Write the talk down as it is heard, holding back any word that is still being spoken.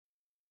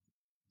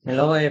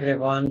Hello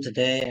everyone,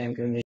 today I'm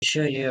going to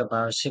show you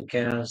about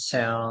sickle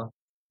cell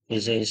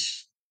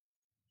disease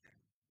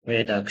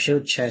with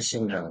acute chest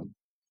syndrome.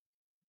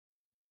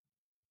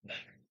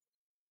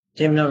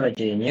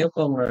 Terminology: new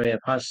pulmonary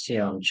opacity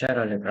on chest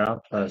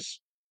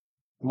plus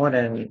more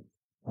than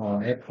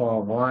or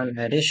equal one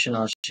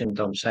additional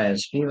symptom such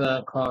as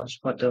fever, cough,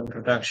 sputum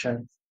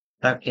production,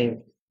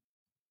 tachypnea,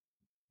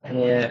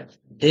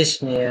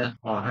 dyspnea,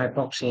 or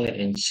hypoxia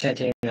in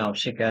setting of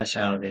sickle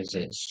cell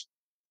disease.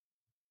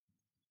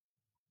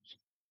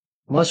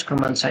 Most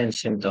common signs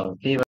symptoms: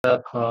 fever,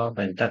 cough,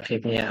 and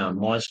tachypnea are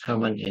most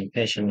common in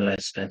patients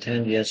less than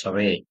 10 years of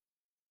age.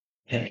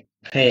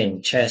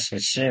 Pain, chest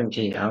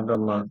extremity,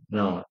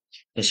 abdominal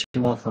is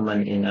more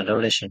common in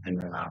adolescents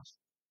and adults.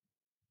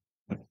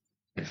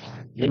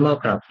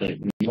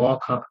 Demographic, more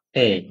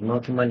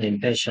common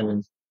in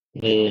patients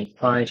aged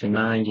 5 to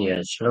 9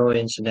 years. Low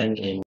incidence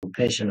in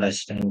patients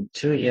less than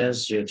 2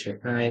 years due to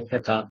high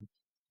fetal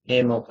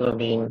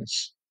hemoglobin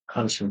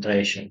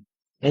concentration.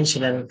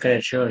 Incidence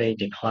gradually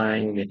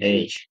decline with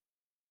age.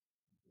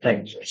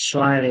 Like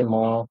slightly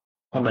more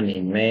common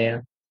in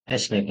male,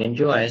 ethnic in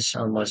US,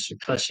 almost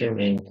exclusive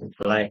in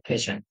black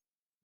patients.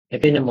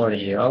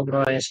 Epidemiology: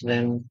 overall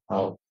incidence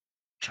of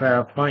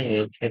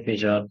 12.8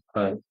 episodes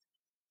per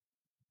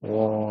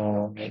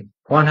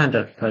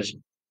 100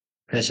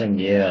 person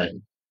year.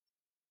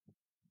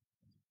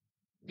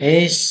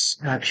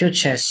 Acute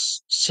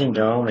chest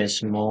syndrome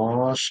is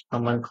most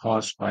common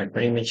caused by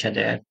premature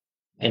death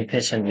in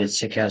patients with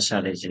sickle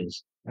cell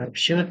disease.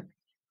 Acute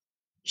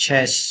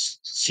chest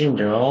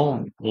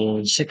syndrome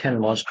is second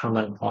most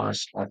common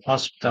cause of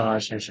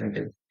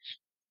hospitalization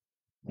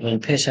in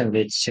patients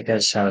with sickle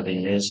cell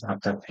disease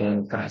after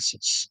pain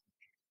crisis.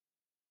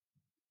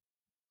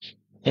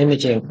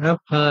 Imaging: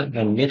 upper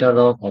and middle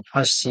lobe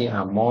opacity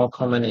are more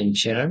common in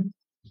children.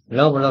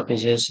 Lobe lobe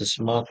disease is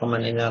more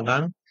common in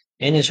adults.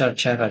 Initial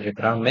check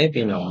radiogram may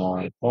be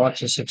normal,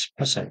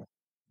 46%.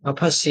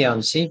 Opacity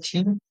on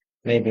CT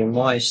may be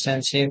more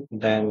extensive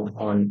than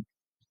on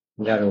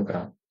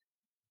radiogram.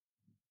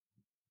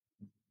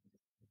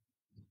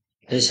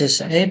 This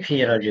is AP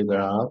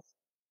radiograph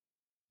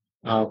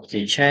of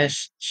the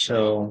chest,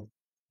 so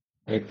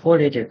a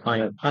fully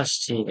defined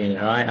opacity in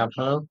right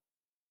upper lobe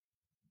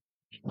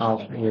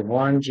of a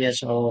 1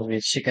 years old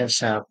with sickle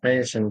cell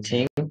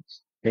presenting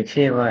with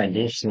fever and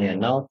dyspnea.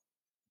 Note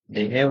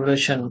the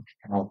evolution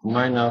of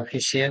minor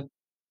fissure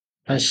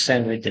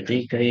consistent with the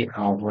degree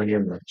of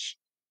volume loss.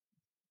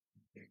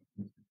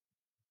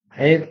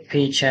 A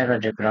picture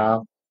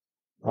radiograph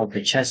of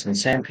the chest in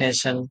same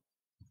patient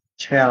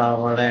 12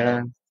 hours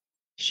later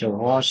show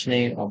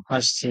worsening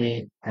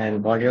opacity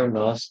and volume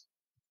loss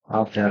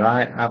of the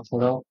right upper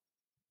lobe.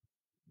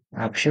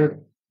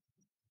 Acute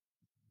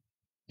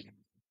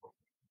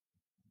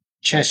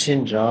chest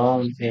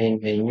syndrome in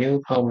a new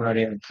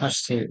pulmonary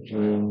opacity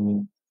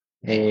in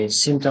a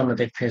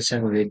symptomatic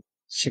patient with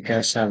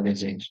sickle cell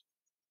disease.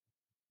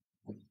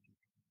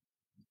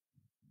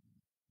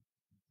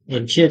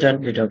 In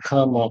children, it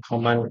occurs more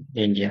common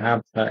in the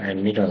upper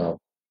and middle lobe.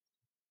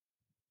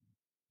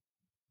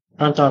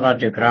 Frontal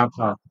radiograph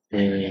of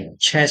the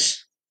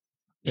chest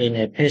in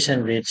a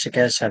patient with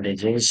sickle cell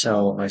disease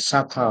show a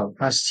subtle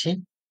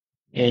opacity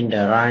in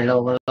the right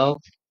lower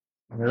lobe.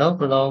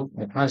 Lower lobe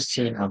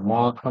opacity are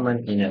more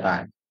common in the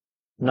right.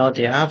 Note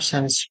the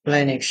absent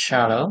splenic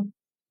shadow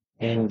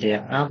in the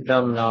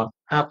abdominal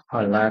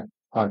upper left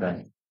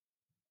organ.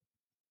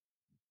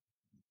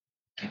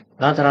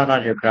 Lateral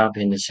radiograph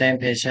in the same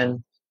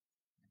patient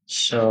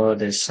show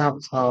the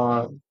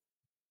subtle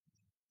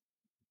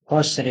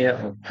posterior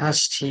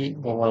opacity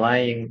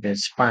overlying the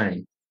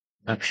spine.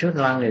 Acute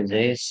lung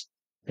disease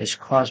is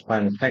caused by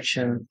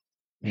infection,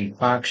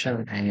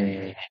 infarction,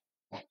 and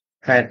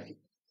fat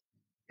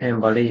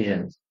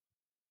embolism.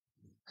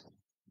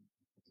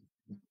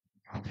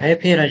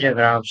 AP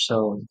radiographs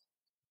show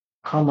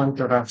common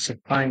thoracic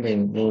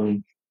finding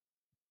in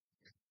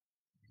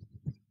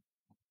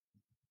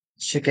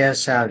sickle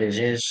cell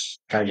disease,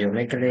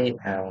 cardiomegaly,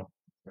 and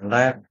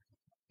left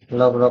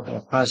lobe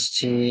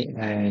opacity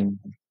and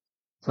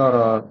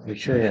pleural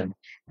effusion.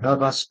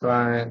 Robust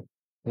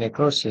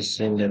necrosis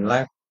in the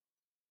left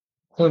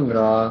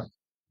humeral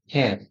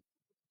head.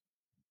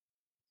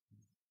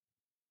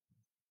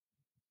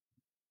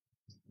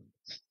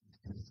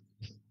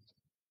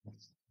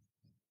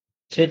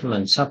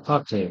 Treatment: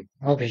 supportive,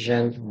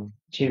 oxygen,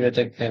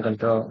 theoretic can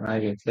control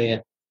IV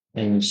fluid,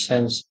 and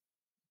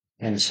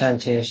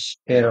incentive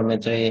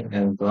spirometry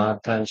and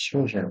blood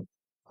transfusion.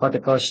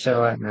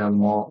 Corticosteroids are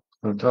more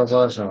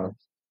controversial,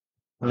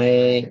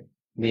 may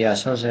be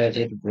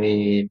associated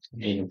with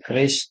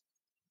increased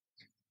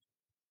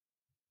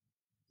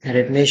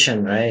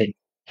readmission rate.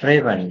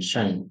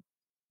 Prevention: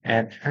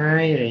 at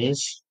high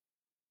risk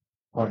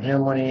for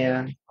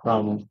pneumonia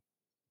from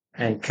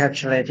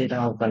encapsulated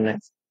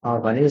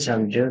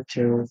organism due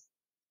to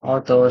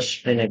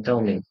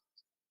autosplenectomy.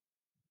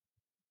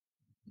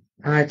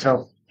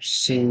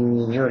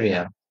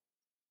 Hydroxyurea: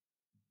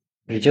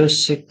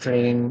 reduce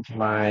cycling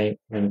by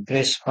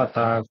increased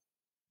water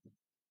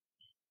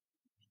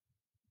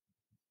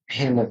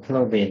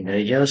hemoglobin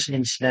reduced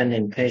incident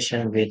in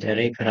patients with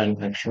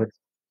recurrent acute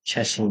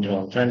chest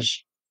syndrome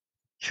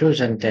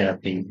transfusion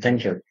therapy.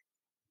 Thank you.